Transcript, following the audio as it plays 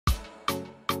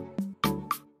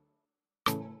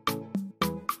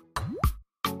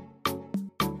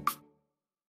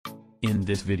In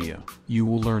this video, you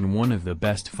will learn one of the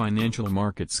best financial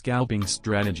market scalping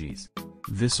strategies.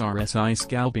 This RSI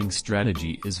scalping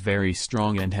strategy is very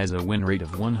strong and has a win rate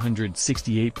of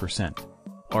 168%.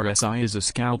 RSI is a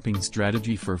scalping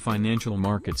strategy for financial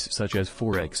markets such as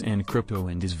Forex and crypto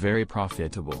and is very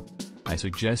profitable. I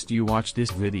suggest you watch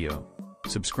this video.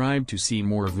 Subscribe to see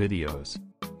more videos.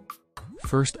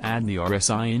 First, add the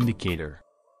RSI indicator.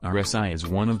 RSI is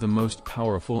one of the most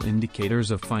powerful indicators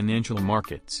of financial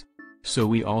markets. So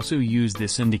we also use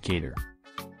this indicator.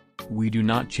 We do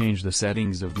not change the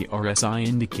settings of the RSI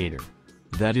indicator.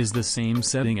 That is the same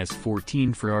setting as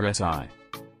 14 for RSI.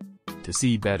 To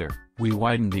see better, we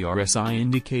widen the RSI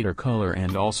indicator color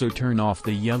and also turn off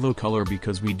the yellow color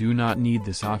because we do not need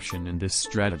this option in this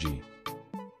strategy.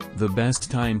 The best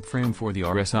time frame for the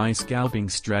RSI scalping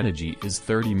strategy is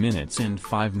 30 minutes and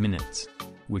 5 minutes,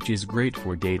 which is great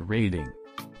for day trading.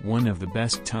 One of the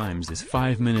best times is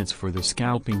 5 minutes for the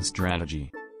scalping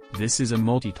strategy. This is a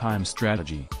multi-time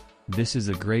strategy. This is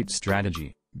a great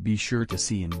strategy, be sure to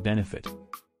see and benefit.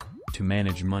 To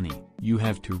manage money, you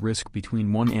have to risk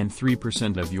between 1 and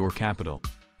 3% of your capital.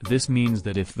 This means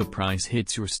that if the price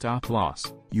hits your stop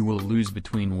loss, you will lose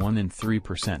between 1 and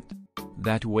 3%.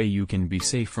 That way you can be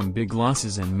safe from big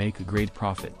losses and make great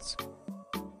profits.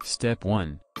 Step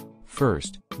 1.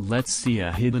 First, let's see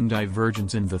a hidden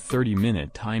divergence in the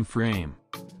 30-minute time frame.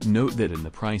 Note that in the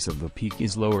price of the peak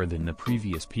is lower than the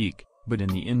previous peak, but in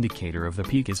the indicator of the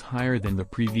peak is higher than the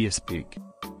previous peak.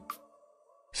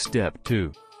 Step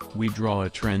 2. We draw a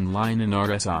trend line in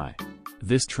RSI.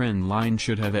 This trend line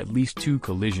should have at least 2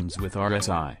 collisions with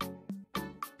RSI.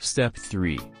 Step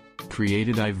 3. Create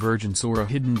a divergence or a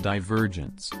hidden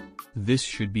divergence. This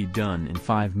should be done in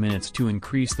 5 minutes to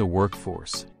increase the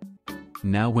workforce.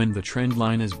 Now when the trend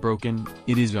line is broken,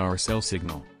 it is our sell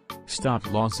signal.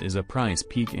 Stop loss is a price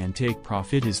peak and take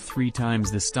profit is 3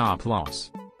 times the stop loss.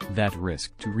 That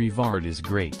risk to reward is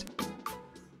great.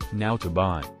 Now to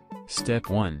buy.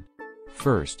 Step 1.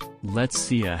 First, let's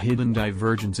see a hidden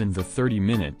divergence in the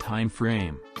 30-minute time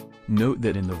frame. Note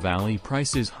that in the valley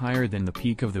price is higher than the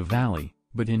peak of the valley,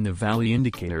 but in the valley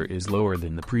indicator is lower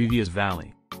than the previous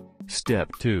valley. Step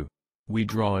 2. We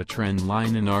draw a trend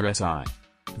line in RSI.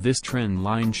 This trend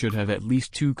line should have at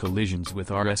least 2 collisions with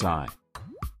RSI.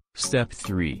 Step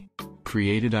 3.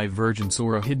 Create a divergence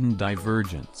or a hidden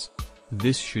divergence.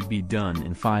 This should be done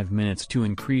in 5 minutes to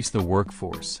increase the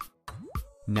workforce.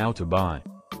 Now to buy.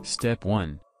 Step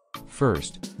 1.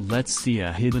 First, let's see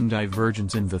a hidden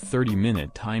divergence in the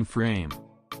 30-minute time frame.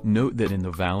 Note that in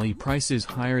the valley price is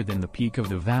higher than the peak of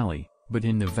the valley, but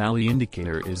in the valley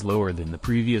indicator is lower than the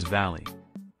previous valley.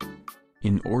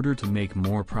 In order to make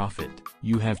more profit,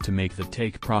 you have to make the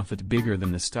take profit bigger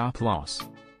than the stop loss.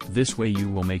 This way you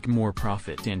will make more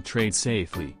profit and trade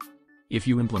safely. If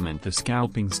you implement the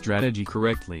scalping strategy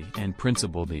correctly and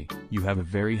principledly, you have a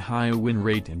very high win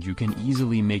rate and you can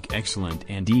easily make excellent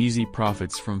and easy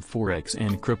profits from Forex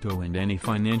and crypto and any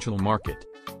financial market.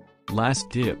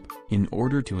 Last tip, in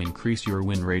order to increase your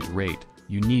win rate,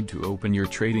 you need to open your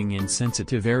trading in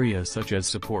sensitive areas such as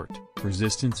support,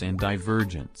 resistance and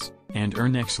divergence, and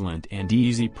earn excellent and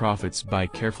easy profits by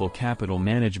careful capital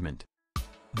management.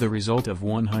 The result of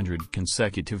 100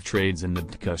 consecutive trades in the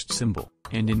DCUST symbol,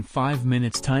 and in 5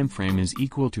 minutes time frame is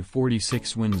equal to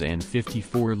 46 wins and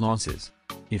 54 losses.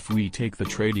 If we take the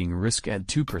trading risk at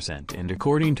 2% and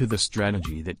according to the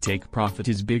strategy that take profit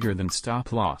is bigger than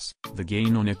stop loss, the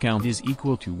gain on account is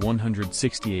equal to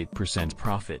 168%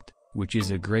 profit, which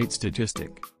is a great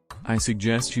statistic. I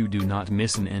suggest you do not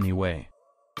miss in any way.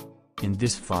 In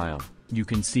this file, you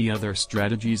can see other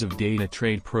strategies of Data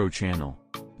Trade Pro channel.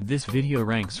 This video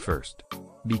ranks first.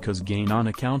 Because gain on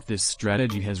account this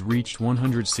strategy has reached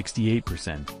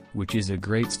 168%, which is a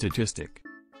great statistic.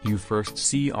 You first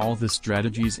see all the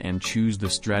strategies and choose the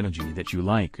strategy that you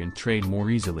like and trade more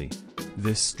easily.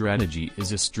 This strategy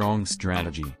is a strong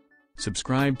strategy.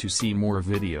 Subscribe to see more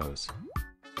videos.